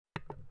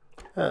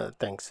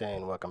Thanks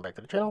and welcome back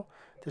to the channel.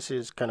 This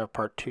is kind of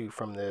part 2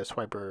 from the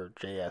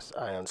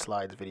SwiperJS Ion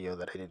Slides video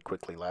that I did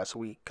quickly last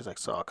week because I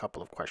saw a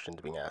couple of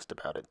questions being asked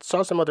about it.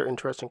 Saw some other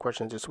interesting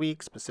questions this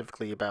week,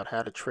 specifically about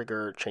how to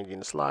trigger changing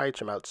the slides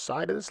from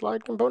outside of the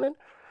slide component.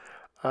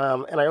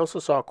 And I also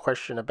saw a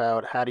question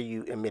about how do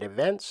you emit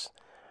events,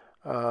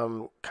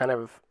 kind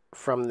of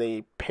from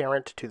the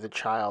parent to the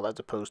child as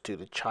opposed to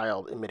the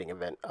child emitting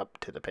event up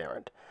to the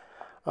parent.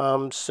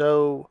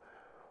 So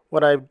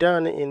what I've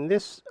done in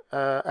this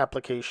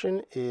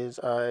application is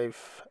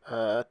I've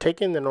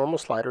taken the normal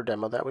slider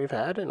demo that we've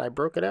had and I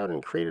broke it out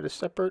and created a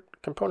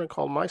separate component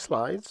called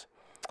MySlides.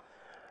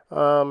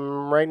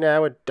 Right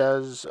now it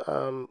does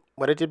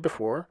what it did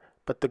before,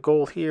 but the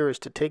goal here is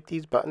to take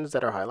these buttons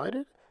that are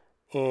highlighted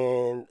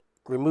and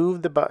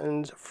remove the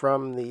buttons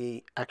from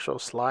the actual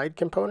slide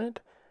component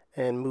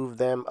and move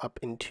them up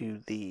into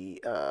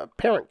the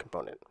parent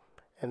component.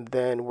 And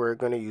then we're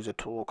going to use a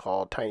tool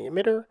called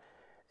Tiny-Emitter.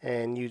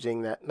 And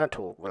using that, not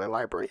tool, but a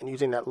library. And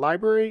using that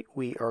library,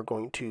 we are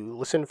going to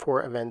listen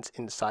for events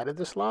inside of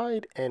the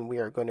slide, and we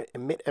are going to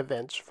emit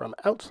events from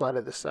outside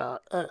of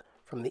the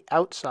from the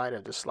outside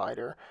of the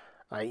slider,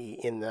 i.e.,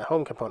 in the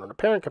home component or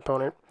parent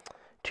component,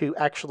 to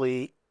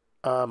actually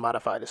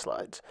modify the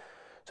slides.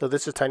 So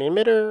this is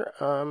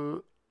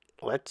Tiny-Emitter.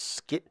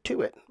 Let's get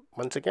to it.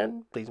 Once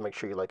again, please make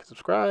sure you like and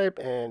subscribe,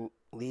 and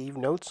leave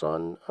notes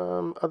on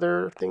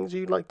other things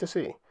you'd like to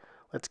see.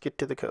 Let's get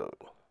to the code.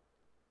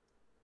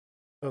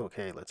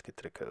 Okay, let's get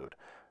to the code.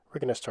 We're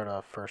going to start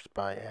off first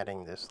by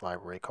adding this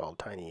library called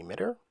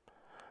Tiny-Emitter.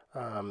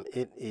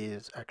 It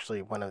is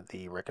actually one of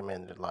the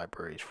recommended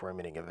libraries for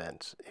emitting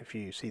events. If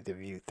you see the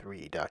Vue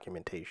 3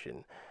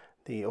 documentation,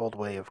 the old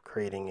way of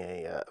creating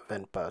a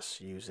event bus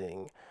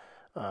using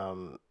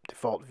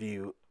default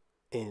Vue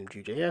in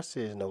VueJS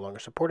is no longer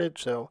supported,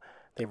 so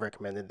they've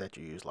recommended that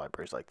you use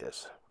libraries like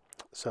this.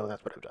 So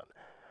that's what I've done.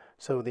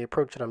 So the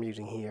approach that I'm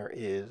using here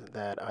is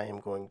that I am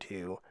going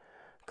to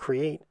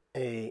create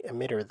a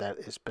emitter that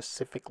is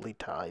specifically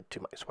tied to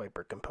my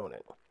swiper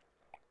component.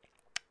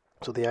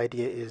 So the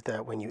idea is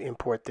that when you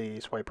import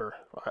the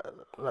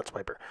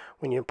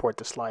when you import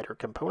the slider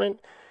component,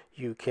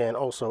 you can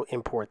also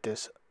import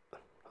this.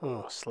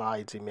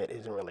 Slides emit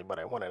isn't really what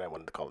I wanted. I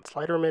wanted to call it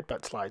slider emit,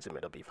 but slides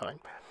emit will be fine.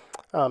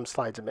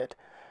 Slides emit.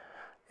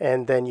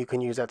 And then you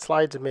can use that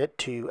slides emit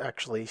to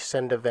actually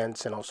send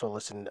events and also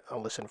listen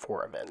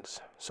for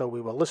events. So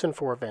we will listen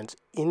for events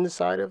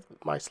inside of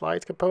my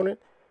slides component,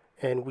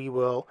 and we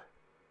will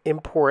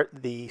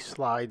import the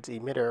slides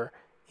emitter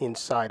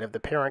inside of the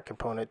parent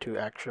component to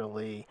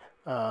actually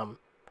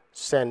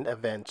send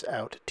events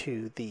out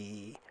to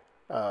the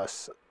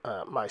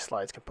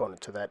MySlides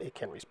component so that it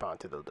can respond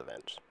to those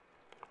events.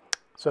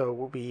 So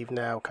we've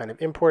now kind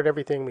of imported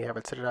everything. We have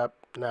it set it up.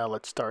 Now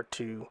let's start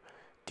to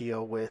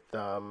deal with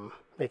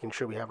making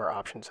sure we have our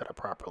options set up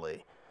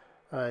properly.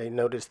 I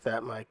noticed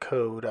that my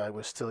code, I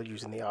was still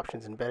using the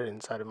options embedded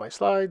inside of my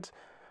slides.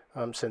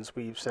 Since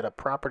we've set up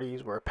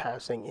properties, we're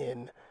passing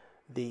in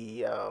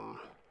the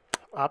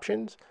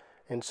options,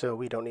 and so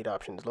we don't need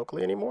options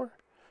locally anymore.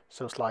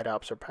 So slide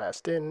ops are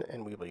passed in,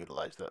 and we will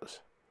utilize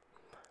those.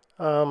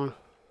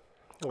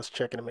 Let's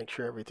check in to make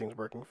sure everything's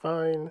working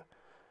fine.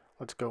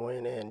 Let's go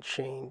in and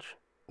change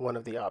one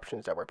of the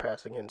options that we're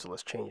passing in. So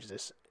let's change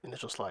this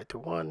initial slide to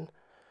 1.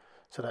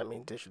 So that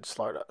means it should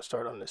start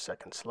on the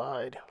second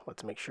slide.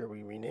 Let's make sure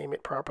we rename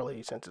it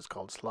properly since it's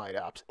called slide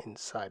ops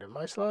inside of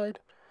my slide.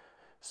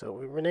 So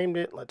we renamed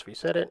it. Let's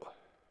reset it.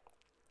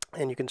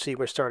 And you can see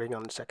we're starting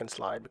on the second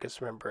slide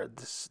because remember,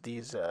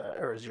 these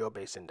are a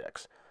 0-based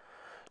index.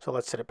 So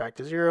let's set it back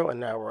to 0, and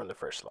now we're on the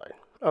first slide.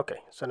 Okay,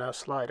 so now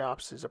slide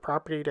ops is a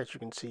property that you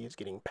can see is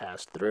getting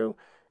passed through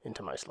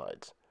into my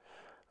slides.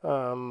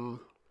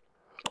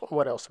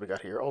 What else have we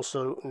got here?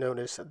 Also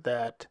notice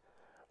that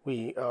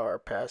we are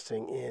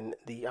passing in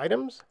the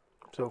items.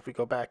 So if we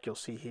go back, you'll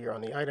see here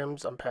on the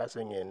items, I'm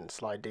passing in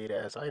slide data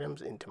as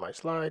items into my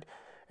slide,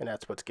 and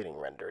that's what's getting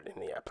rendered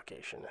in the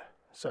application.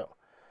 So,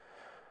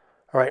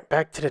 all right,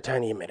 back to the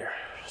tiny emitter.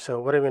 So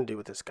what are we going to do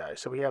with this guy?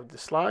 So we have the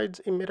slides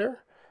emitter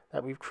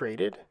that we've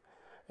created,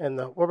 and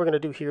what we're going to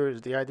do here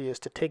is the idea is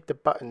to take the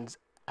buttons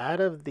out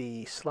of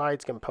the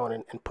slides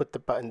component and put the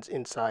buttons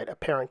inside a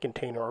parent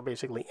container or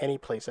basically any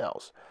place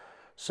else.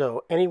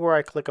 So anywhere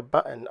I click a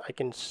button, I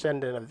can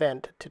send an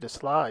event to the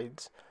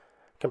slides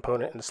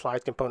component, and the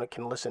slides component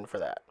can listen for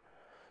that.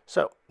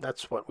 So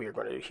that's what we are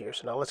going to do here.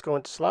 So now let's go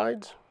into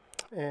slides,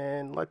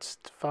 and let's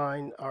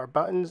find our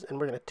buttons, and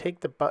we're going to take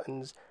the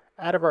buttons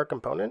out of our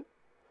component,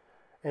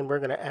 and we're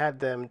going to add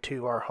them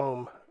to our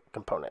home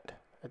component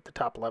at the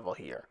top level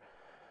here.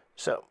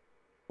 So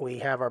we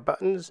have our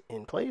buttons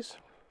in place,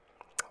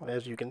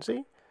 as you can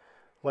see.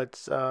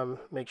 Let's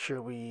make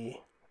sure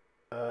we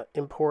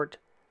import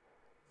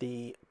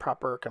the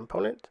proper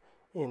component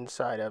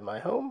inside of my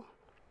home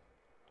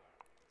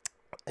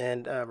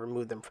and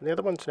remove them from the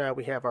other ones. So now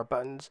we have our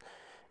buttons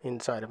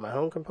inside of my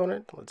home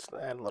component. Let's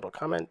add a little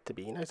comment to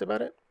be nice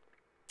about it.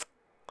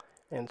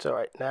 And so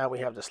right now we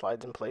have the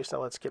slides in place.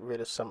 Now let's get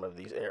rid of some of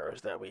these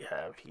errors that we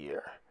have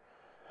here.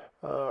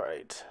 All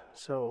right,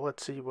 so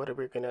let's see what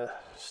we're gonna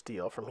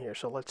steal from here.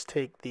 So let's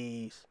take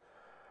these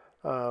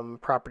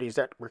properties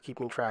that we're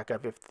keeping track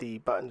of if the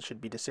buttons should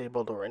be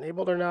disabled or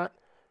enabled or not,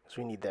 because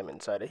we need them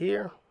inside of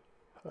here.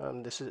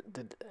 This is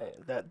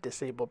that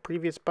disable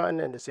previous button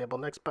and disable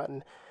next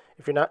button.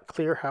 If you're not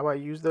clear how I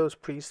use those,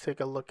 please take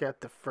a look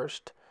at the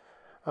first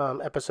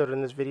episode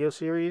in this video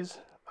series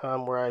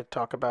where I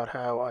talk about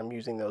how I'm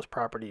using those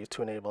properties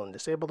to enable and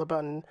disable the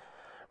button.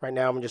 Right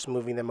now I'm just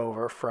moving them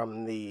over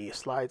from the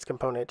slides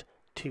component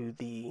to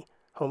the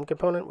home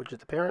component, which is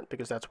the parent,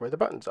 because that's where the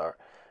buttons are.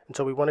 And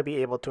so we want to be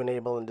able to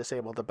enable and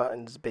disable the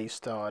buttons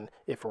based on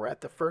if we're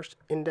at the first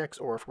index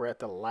or if we're at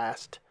the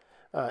last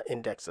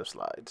index of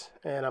slides.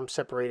 And I'm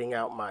separating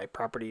out my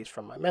properties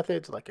from my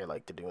methods like I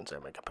like to do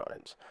inside my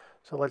components.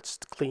 So let's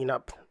clean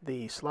up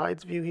the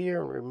slides view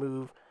here and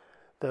remove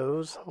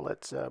those.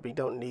 We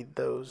don't need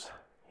those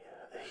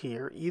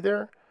here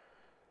either.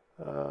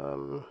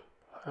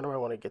 How do I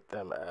want to get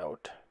them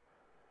out?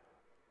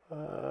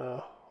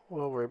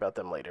 We'll worry about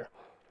them later.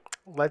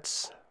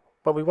 What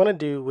we want to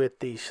do with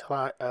the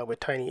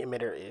with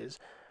Tiny-Emitter is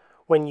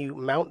when you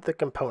mount the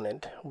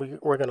component,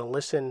 we're going to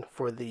listen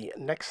for the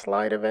next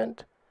slide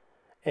event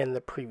and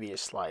the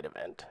previous slide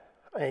event.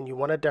 And you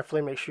want to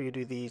definitely make sure you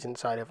do these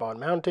inside of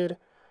onMounted.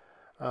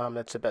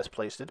 That's the best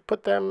place to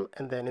put them.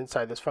 And then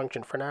inside this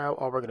function for now,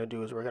 all we're going to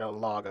do is we're going to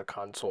log a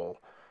console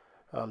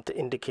to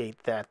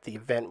indicate that the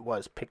event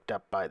was picked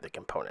up by the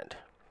component.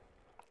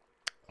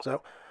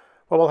 So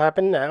what will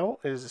happen now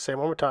is the same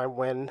one more time.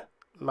 When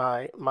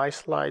my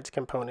MySlides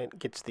component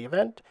gets the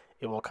event,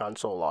 it will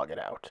console log it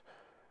out.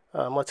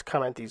 Let's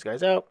comment these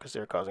guys out because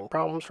they're causing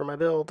problems for my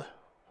build.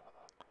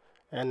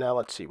 And now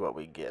let's see what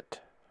we get.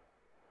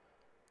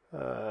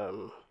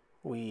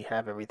 We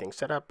have everything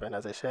set up, and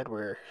as I said, we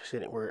are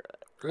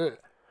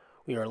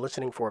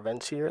listening for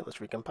events here. Let's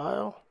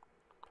recompile,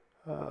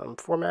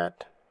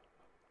 format,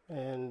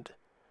 and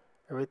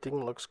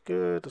everything looks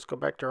good. Let's go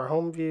back to our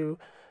home view.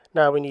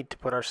 Now we need to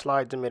put our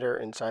slides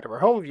emitter inside of our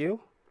home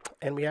view,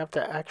 and we have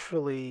to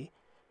actually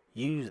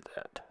use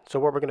that. So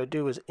what we're going to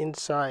do is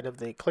inside of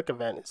the click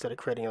event, instead of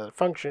creating another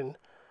function,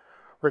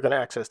 we're going to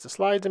access the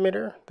slides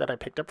emitter that I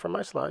picked up from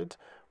my slides.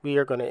 We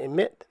are going to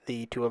emit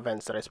the two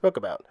events that I spoke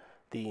about,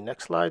 the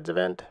next slides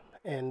event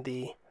and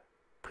the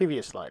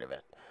previous slide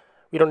event.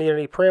 We don't need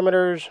any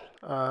parameters.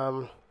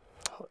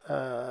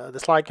 The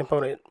slide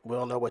component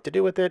will know what to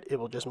do with it. It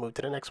will just move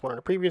to the next one or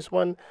the previous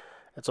one.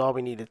 That's all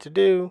we needed to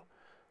do.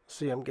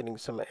 See, I'm getting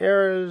some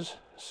errors,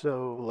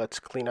 so let's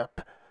clean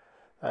up.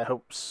 I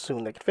hope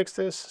soon they can fix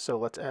this. So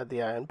let's add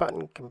the ion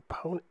button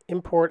component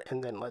import,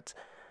 and then let's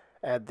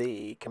add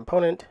the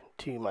component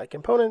to my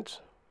components.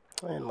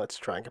 And let's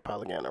try and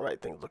compile again. All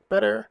right, things look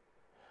better.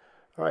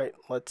 All right,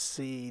 let's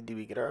see, do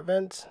we get our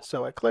events?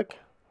 So I click.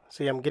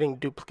 See, I'm getting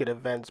duplicate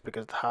events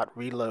because the hot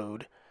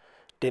reload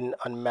didn't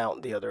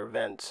unmount the other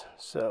events.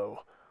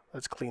 So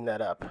let's clean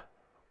that up.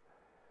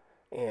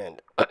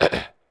 And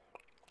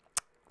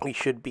we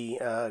should be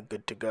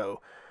good to go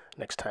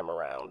next time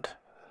around.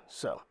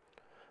 So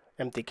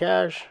empty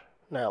cache.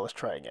 Now let's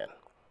try again.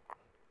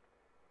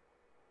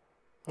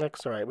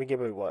 Next, all right, we get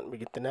what we want. We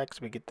get the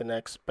next,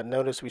 but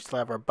notice we still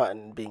have our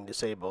button being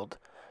disabled.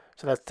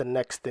 So that's the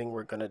next thing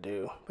we're going to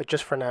do. But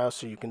just for now,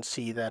 so you can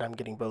see that I'm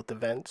getting both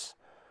events,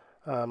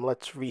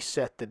 let's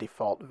reset the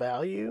default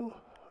value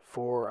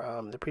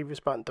for the previous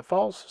button to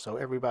false. So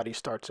everybody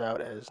starts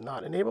out as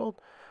not enabled.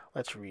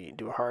 Let's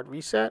do a hard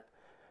reset.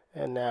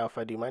 And now if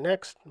I do my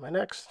next, my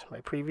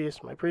previous,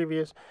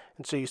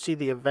 and so you see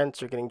the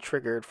events are getting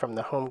triggered from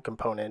the home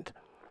component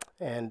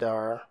and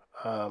are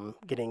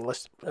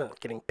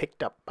getting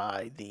picked up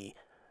by the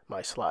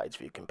MySlides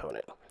view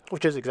component,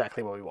 which is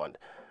exactly what we want.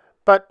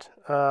 But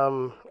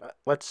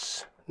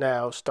let's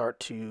now start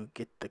to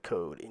get the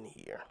code in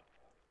here.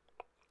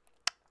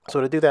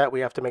 So to do that, we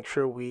have to make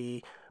sure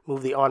we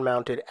move the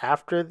onMounted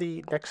after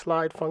the next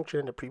slide function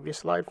and the previous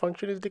slide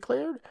function is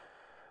declared,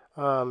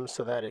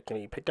 so that it can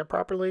be picked up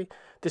properly.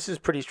 This is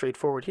pretty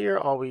straightforward here.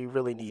 All we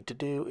really need to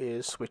do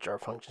is switch our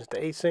functions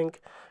to async,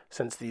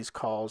 since these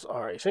calls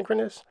are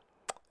asynchronous,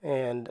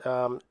 and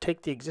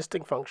take the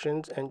existing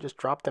functions and just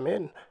drop them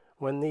in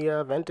when the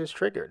event is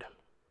triggered.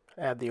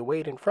 Add the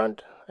await in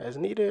front as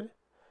needed,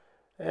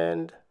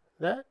 and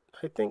that,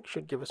 I think,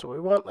 should give us what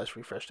we want. Let's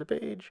refresh the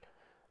page,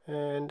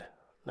 and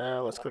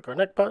now let's click our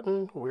next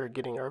button. We're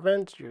getting our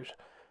events.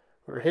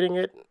 We're hitting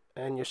it,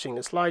 and you're seeing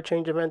the slide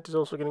change event is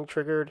also getting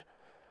triggered.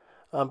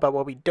 But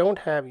what we don't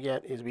have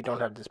yet is we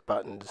don't have this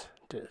buttons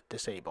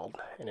disabled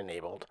and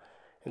enabled.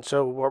 And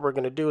so what we're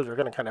going to do is we're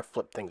going to kind of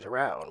flip things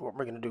around. What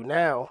we're going to do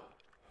now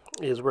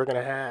is we're going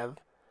to have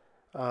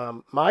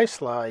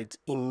MySlides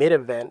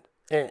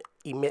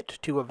emit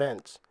two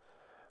events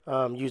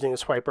using a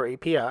Swiper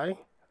API.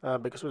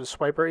 Because with a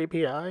Swiper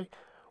API,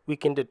 we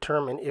can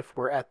determine if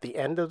we're at the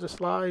end of the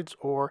slides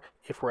or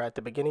if we're at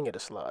the beginning of the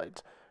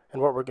slides.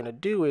 And what we're going to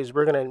do is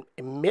we're going to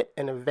emit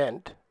an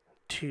event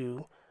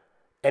to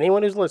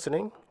anyone who's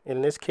listening.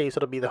 In this case,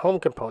 it'll be the home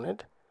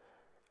component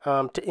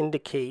to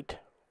indicate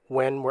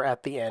when we're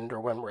at the end or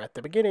when we're at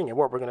the beginning. And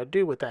what we're going to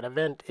do with that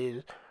event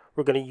is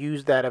we're going to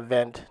use that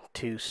event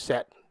to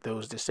set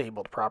those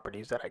disabled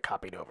properties that I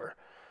copied over.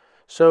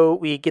 So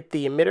we get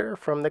the emitter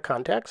from the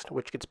context,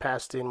 which gets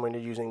passed in when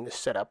you're using the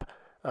setup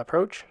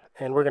approach,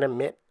 and we're going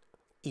to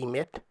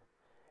emit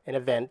an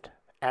event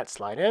at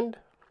slide end,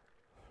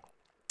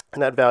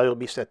 and that value will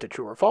be set to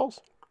true or false.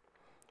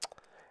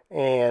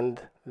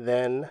 And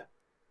then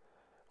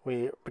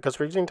because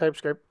we're using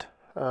TypeScript,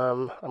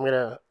 I'm going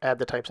to add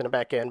the types in the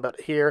back end,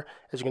 but here,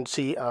 as you can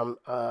see, I'm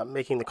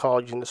making the call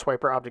using the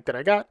swiper object that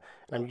I got,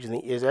 and I'm using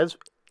the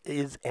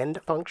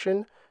isEnd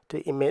function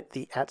to emit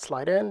the at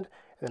slide end,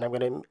 and then I'm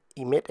going to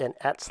emit an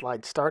at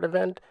slide start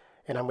event,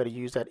 and I'm going to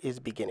use that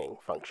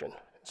isBeginning function.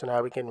 So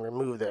now we can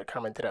remove the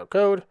commented out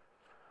code.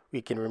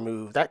 We can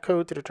remove that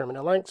code to determine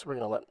the lengths. We're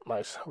going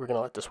to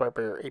let the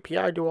Swiper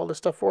API do all this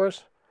stuff for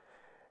us,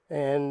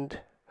 and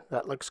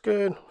that looks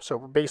good. So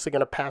we're basically going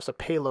to pass a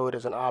payload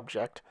as an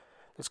object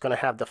that's going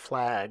to have the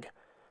flag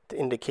to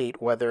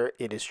indicate whether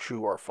it is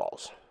true or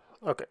false.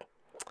 Okay.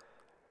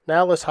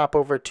 Now let's hop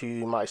over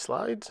to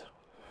MySlides,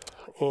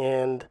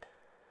 and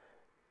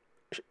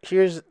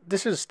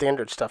this is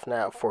standard stuff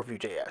now for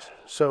Vue.js.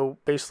 So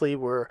basically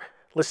we're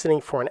listening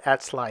for an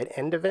at slide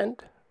end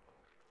event,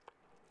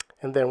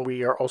 and then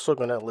we are also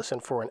going to listen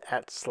for an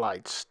at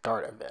slide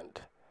start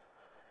event.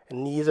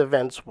 And these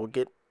events will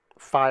get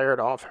fired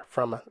off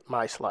from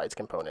MySlides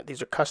component.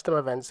 These are custom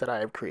events that I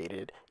have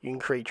created. You can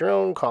create your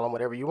own, call them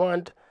whatever you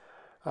want,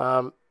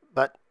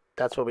 but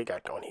that's what we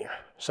got going here.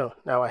 So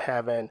now I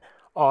have an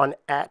on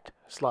at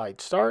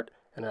slide start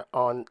and an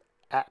on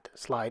at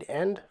slide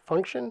end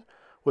function,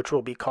 which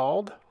will be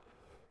called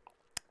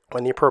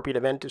when the appropriate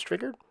event is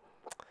triggered.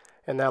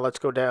 And now let's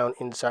go down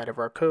inside of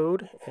our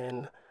code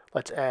and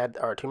let's add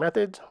our two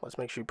methods. Let's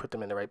make sure you put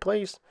them in the right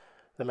place.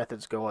 The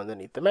methods go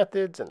underneath the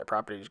methods and the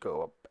properties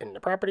go up in the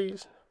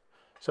properties.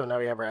 So now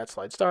we have our at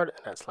slide start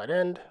and at slide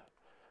end.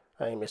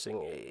 I'm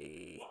missing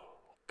a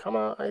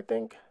comma, I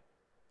think.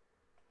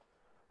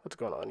 What's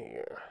going on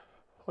here?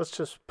 Let's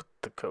just put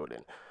the code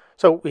in.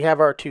 So we have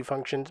our two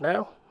functions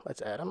now.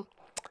 Let's add them.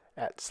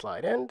 At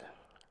slide end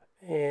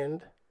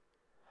and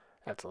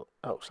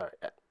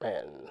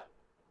and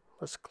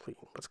let's clean.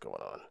 What's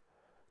going on?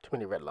 Too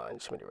many red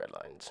lines.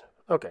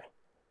 Okay,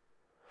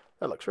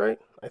 that looks right,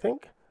 I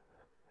think.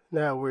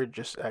 Now we're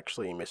just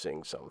actually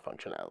missing some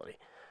functionality.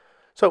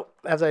 So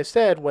as I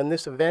said, when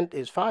this event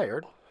is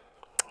fired,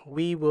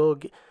 we will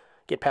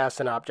get past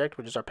an object,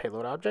 which is our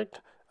payload object.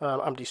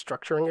 I'm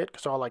destructuring it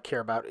because all I care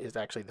about is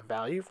actually the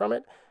value from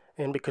it.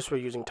 And because we're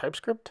using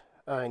TypeScript,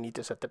 I need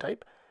to set the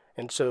type.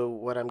 And so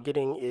what I'm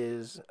getting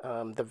is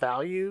the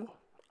value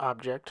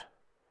object,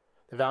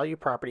 the value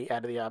property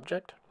out of the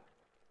object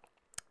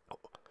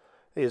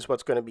is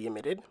what's going to be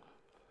emitted.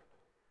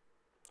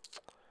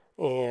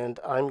 And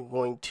I'm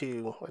going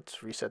to,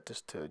 let's reset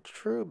this to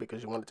true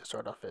because you want it to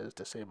start off as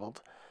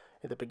disabled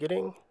at the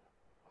beginning.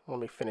 Let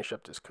me finish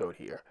up this code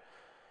here.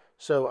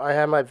 So I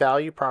have my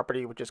value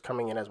property, which is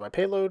coming in as my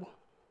payload.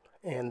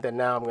 And then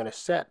now I'm going to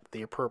set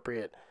the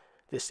appropriate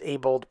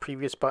disabled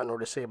previous button or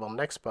disable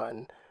next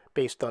button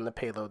based on the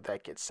payload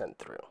that gets sent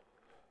through.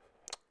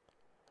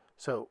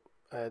 So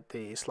at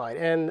the slide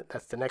end,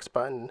 that's the next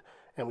button,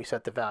 and we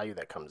set the value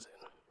that comes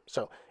in.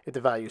 So if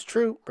the value is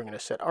true, we're going to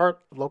set our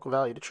local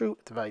value to true.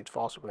 If the value is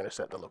false, we're going to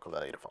set the local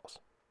value to false.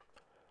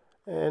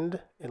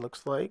 And it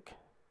looks like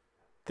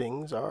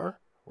things are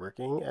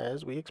working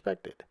as we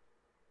expected.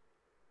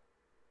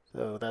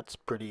 So that's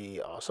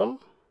pretty awesome.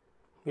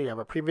 We have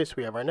our previous,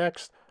 we have our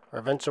next, our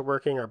events are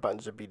working, our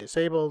buttons are being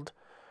disabled.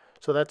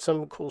 So that's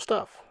some cool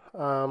stuff.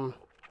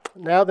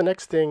 Now the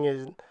next thing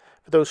is,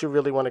 for those who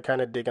really want to kind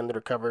of dig under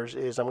the covers,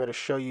 is I'm going to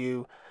show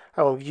you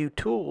how in Vue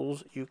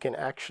Tools you can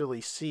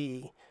actually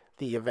see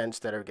the events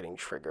that are getting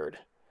triggered.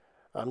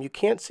 You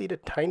can't see the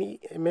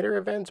Tiny-Emitter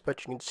events,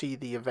 but you can see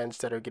the events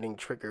that are getting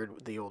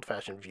triggered the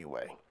old-fashioned Vue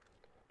way.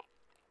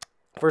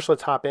 First,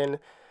 let's hop in,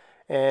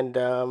 and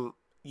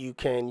you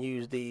can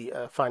use the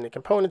find the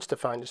components to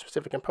find a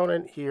specific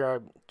component. Here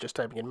I'm just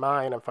typing in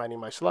mine, I'm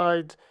finding my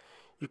slides.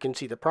 You can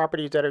see the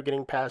properties that are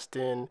getting passed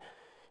in.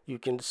 You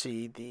can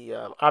see the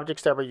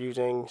objects that we're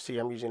using. See,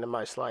 I'm using the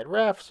MySlide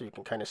ref, so you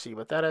can kind of see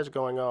what that is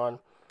going on.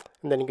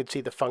 And then you can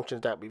see the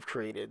functions that we've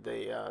created,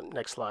 the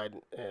next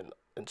slide, and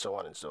so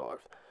on and so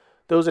forth.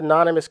 Those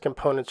anonymous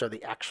components are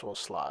the actual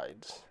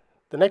slides.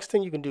 The next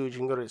thing you can do is you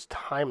can go to this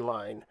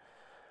timeline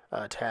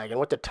tag. And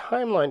what the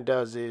timeline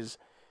does is,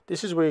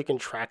 this is where you can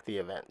track the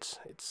events.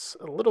 It's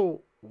a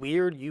little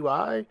weird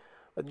UI,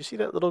 but you see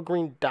that little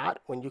green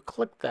dot? When you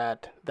click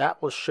that,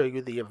 that will show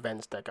you the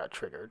events that got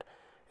triggered.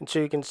 And so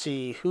you can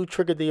see who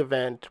triggered the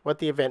event, what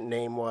the event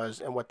name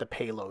was, and what the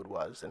payload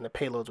was. And the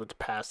payload's what's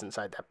passed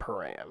inside that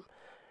param.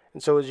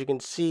 And so as you can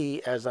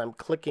see, as I'm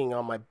clicking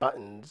on my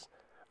buttons,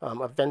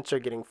 events are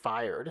getting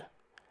fired.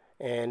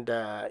 And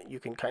you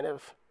can kind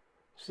of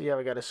see how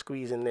I got to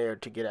squeeze in there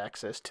to get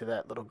access to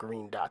that little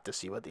green dot to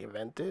see what the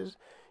event is.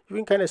 You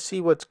can kind of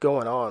see what's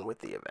going on with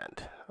the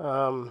event.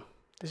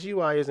 This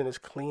UI isn't as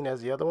clean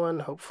as the other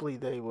one. Hopefully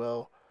they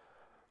will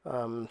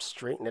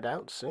straighten it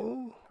out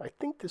soon. I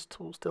think this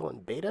tool's still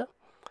in beta.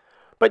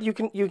 But you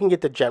can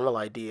get the general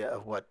idea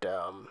of what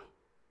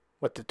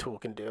the tool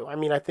can do. I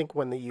mean, I think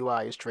when the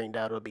UI is trained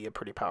out, it'll be a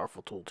pretty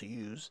powerful tool to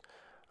use.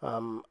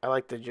 I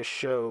like to just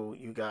show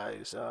you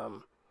guys,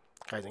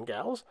 guys and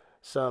gals,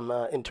 some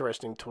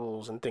interesting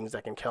tools and things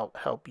that can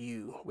help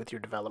you with your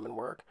development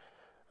work.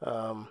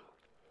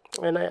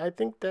 And I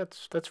think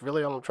that's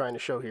really all I'm trying to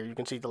show here. You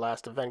can see the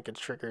last event gets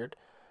triggered.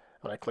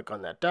 When I click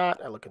on that dot,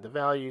 I look at the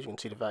values. You can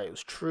see the value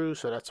is true,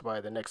 so that's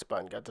why the next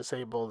button got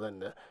disabled, and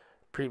the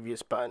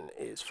previous button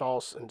is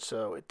false, and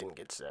so it didn't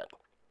get set.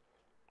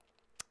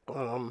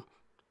 I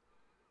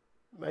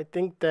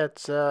think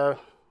that's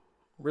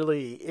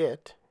really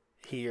it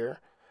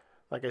here.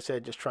 Like I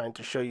said, just trying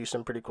to show you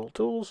some pretty cool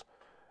tools,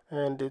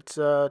 and it's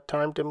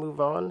time to move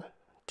on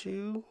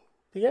to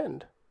the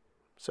end.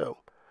 So,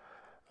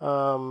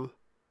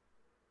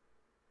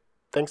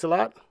 thanks a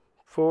lot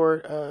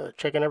for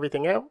checking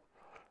everything out.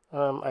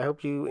 I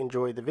hope you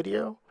enjoyed the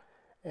video,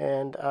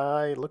 and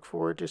I look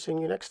forward to seeing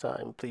you next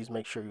time. Please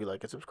make sure you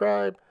like and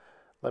subscribe.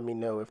 Let me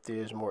know if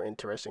there's more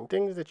interesting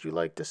things that you'd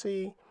like to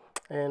see,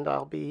 and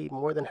I'll be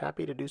more than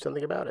happy to do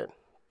something about it.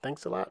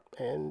 Thanks a lot,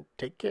 and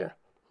take care.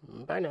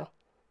 Bye now.